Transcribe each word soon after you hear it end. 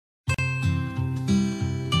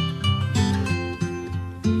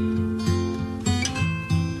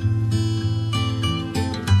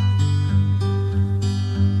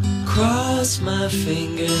Cross my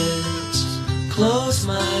fingers, close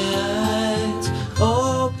my eyes,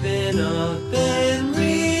 open up and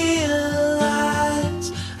realize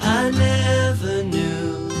I never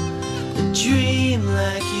knew a dream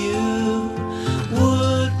like you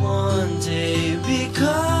would one day be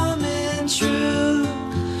coming true.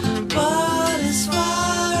 But as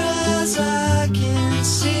far as I can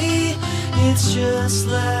see, it's just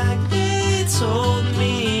like they told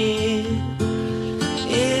me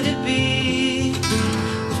it'd be.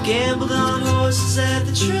 I've gambled on horses at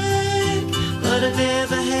the track, but I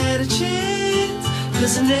never had a chance,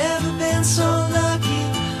 'cause I've never been so lucky.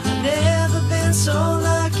 I've never been so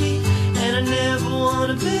lucky. And I never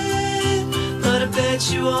wanna bet, but I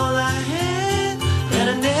bet you all I had that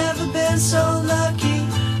I've never been so lucky.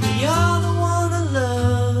 You're the one that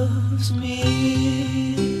loves me.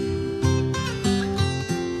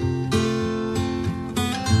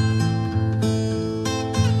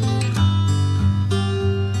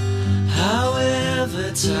 However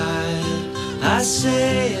tired I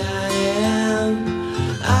say I am,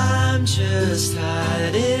 I'm just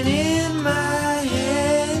hiding in my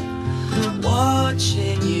head,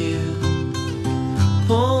 watching you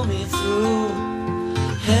pull me through,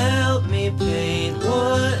 help me paint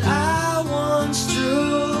what I once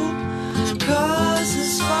drew. 'Cause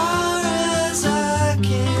as far as I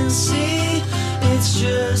can see, it's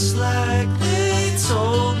just like they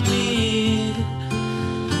told me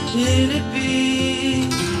it'd be.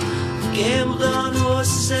 Gambled on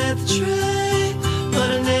horses at the track, but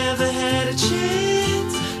I never had a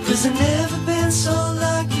chance, 'cause I've never been so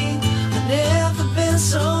lucky. I've never been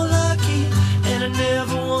so lucky. And I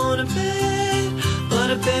never wanna bet, but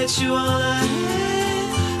I bet you all I had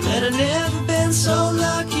that I've never been so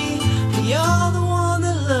lucky. And you're the one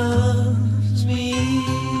that loves me.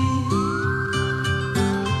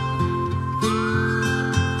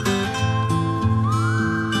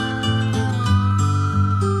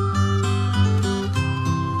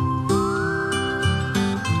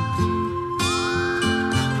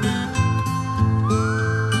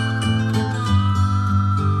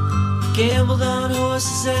 Gambled on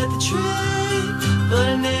horses at the track, but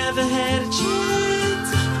I never had a chance,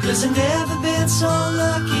 'cause I've never been so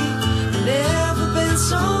lucky. I've never been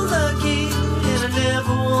so lucky. And I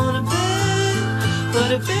never wanna bet, but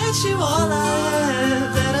I bet you all I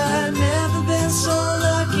have